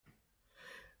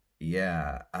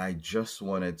Yeah, I just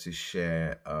wanted to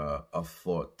share a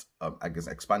thought, I guess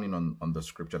expanding on the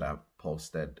scripture that I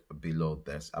posted below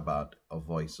this about a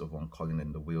voice of one calling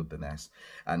in the wilderness,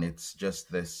 and it's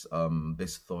just this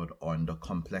thought on the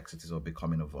complexities of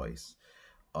becoming a voice,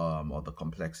 or the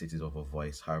complexities of a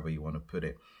voice, however you want to put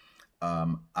it.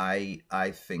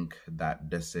 I think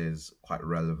that this is quite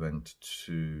relevant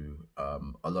to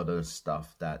a lot of the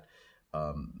stuff that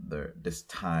this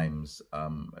times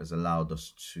has allowed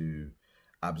us to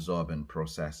absorb and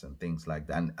process and things like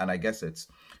that. And I guess it's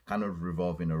kind of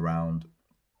revolving around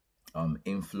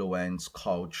influence,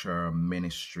 culture,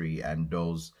 ministry, and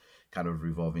those kind of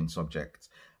revolving subjects.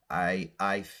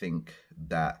 I think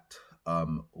that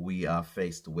we are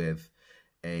faced with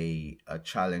a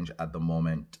challenge at the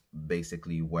moment,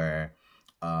 basically where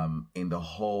in the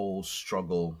whole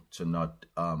struggle to not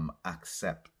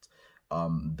accept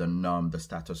the norm, the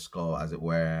status quo, as it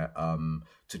were,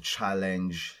 to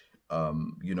challenge,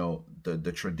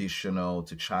 the traditional,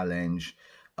 to challenge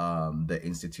the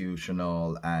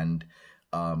institutional, and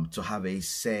to have a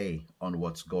say on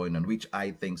what's going on, which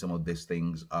I think some of these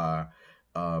things are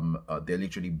they're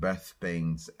literally birth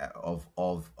pains of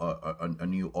a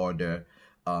new order,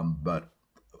 but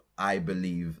I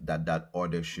believe that that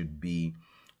order should be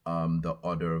the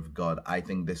order of God. I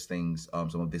think these things,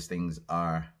 some of these things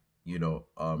are,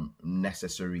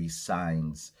 necessary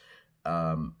signs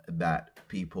that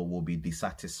people will be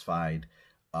dissatisfied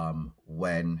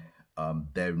when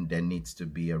there needs to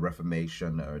be a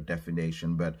reformation or a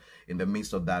definition. But in the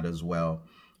midst of that as well,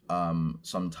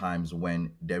 sometimes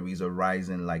when there is a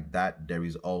rising like that, there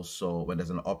is also, when there's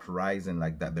an uprising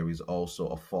like that, there is also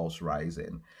a false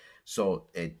rising. So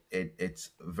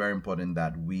it's very important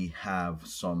that we have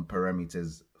some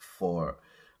parameters for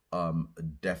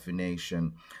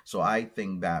definition. So I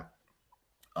think that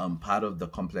part of the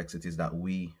complexities that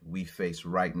we face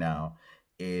right now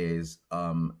is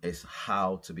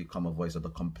how to become a voice, or the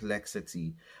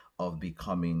complexity of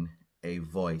becoming a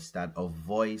voice. That a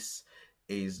voice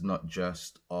is not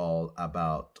just all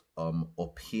about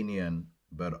opinion,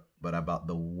 but about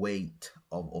the weight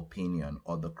of opinion,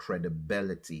 or the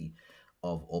credibility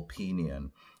of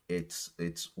opinion. It's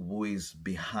who is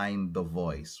behind the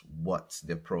voice, what's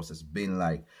the process been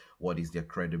like, what is their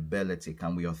credibility,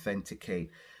 can we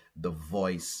authenticate the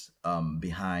voice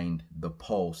behind the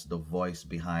post, the voice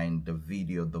behind the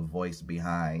video, the voice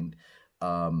behind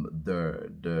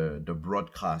the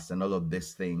broadcast, and all of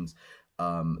these things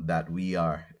that we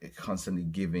are constantly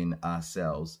giving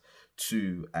ourselves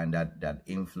to, and that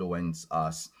influence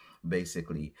us,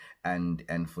 basically.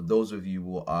 And for those of you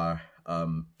who are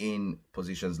in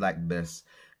positions like this,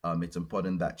 it's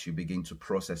important that you begin to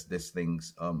process these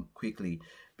things quickly,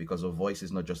 because a voice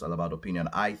is not just all about opinion.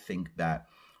 I think that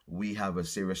we have a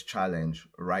serious challenge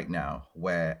right now,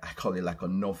 where I call it like a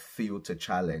no filter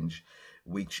challenge,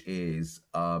 which is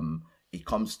it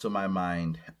comes to my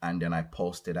mind and then I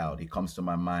post it out. It comes to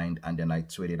my mind and then I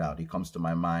tweet it out. It comes to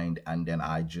my mind and then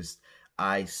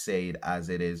I say it as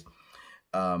it is.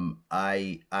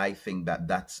 I think that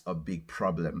that's a big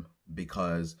problem,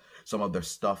 because some of the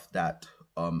stuff that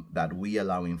that we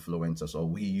allow influencers, or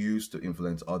we use to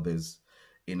influence others,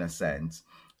 in a sense,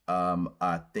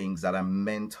 are things that are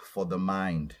meant for the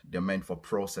mind. They're meant for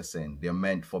processing. They're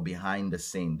meant for behind the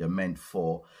scene. They're meant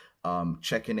for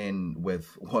checking in with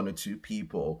one or two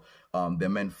people. They're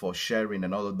meant for sharing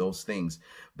and all of those things.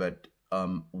 But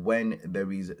when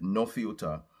there is no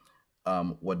filter,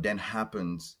 what then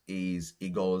happens is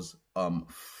it goes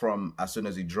from, as soon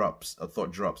as it drops, a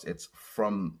thought drops, it's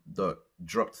from the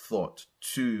dropped thought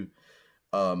to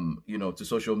to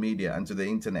social media and to the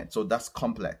internet. So that's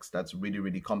complex. That's really,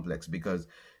 really complex, because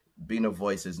being a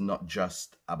voice is not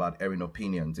just about airing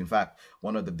opinions. In fact,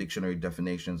 one of the dictionary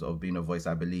definitions of being a voice,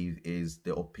 I believe, is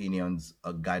the opinions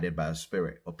are guided by a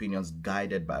spirit. Opinions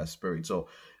guided by a spirit. So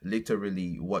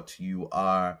literally what you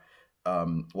are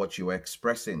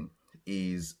expressing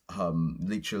is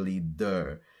literally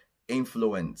the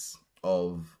influence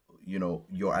of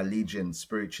your allegiance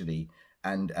spiritually,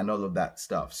 and all of that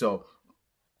stuff. So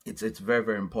it's very,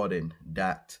 very important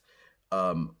that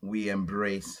we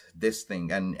embrace this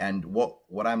thing. And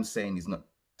what I'm saying is not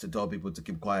to tell people to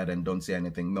keep quiet and don't say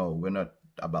anything. No, we're not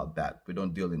about that. We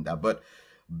don't deal in that. But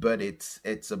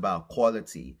it's about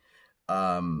quality.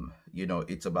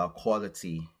 It's about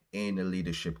quality in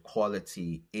leadership,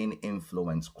 quality in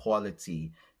influence,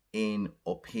 quality in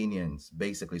opinions,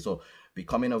 basically. So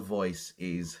becoming a voice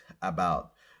is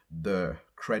about the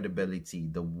credibility,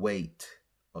 the weight,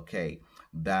 okay,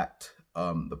 that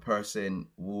the person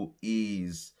who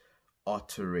is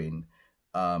uttering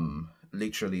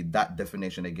literally that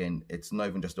definition again, it's not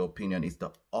even just the opinion, it's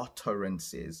the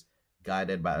utterances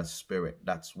guided by a spirit.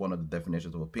 That's one of the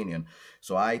definitions of opinion.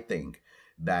 So I think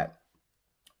that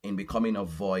in becoming a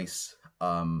voice,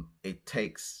 it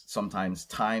takes sometimes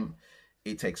time,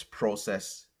 it takes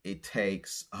process, it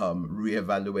takes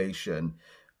reevaluation,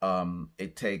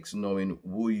 it takes knowing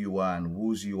who you are and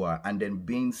whose you are, and then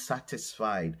being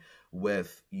satisfied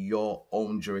with your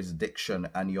own jurisdiction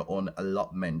and your own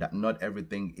allotment, that not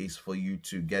everything is for you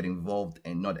to get involved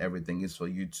in, not everything is for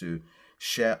you to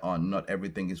share on, not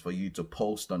everything is for you to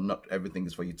post on, not everything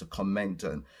is for you to comment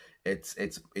on.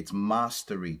 It's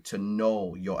mastery to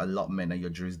know your allotment and your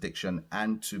jurisdiction,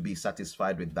 and to be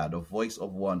satisfied with that. A voice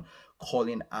of one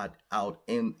calling out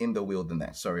in the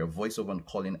wilderness. Sorry, a voice of one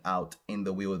calling out in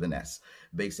the wilderness.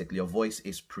 Basically, a voice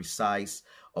is precise,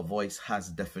 a voice has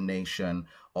definition,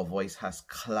 a voice has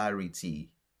clarity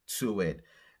to it,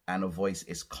 and a voice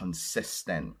is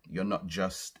consistent. You're not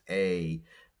just a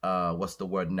what's the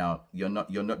word now? You're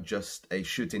not just a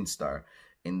shooting star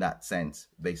in that sense,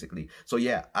 basically. So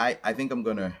yeah, I think I'm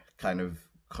gonna kind of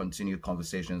continue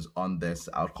conversations on this.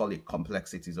 I'll call it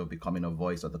complexities of becoming a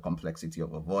voice, or the complexity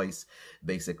of a voice,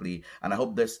 basically. And I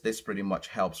hope this pretty much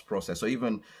helps process. So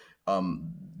even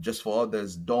just for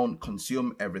others, don't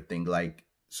consume everything. Like,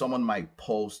 someone might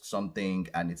post something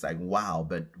and it's like, wow,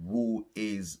 but who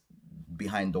is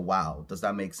behind the wow? Does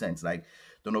that make sense? Like,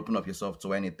 don't open up yourself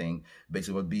to anything,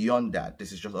 basically. But beyond that,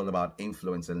 this is just all about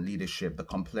influence and leadership, the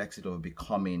complexity of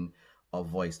becoming a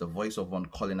voice, the voice of one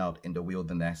calling out in the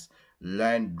wilderness.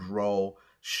 Learn, grow,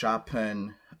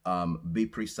 sharpen, be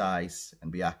precise,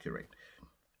 and be accurate.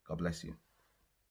 God bless you.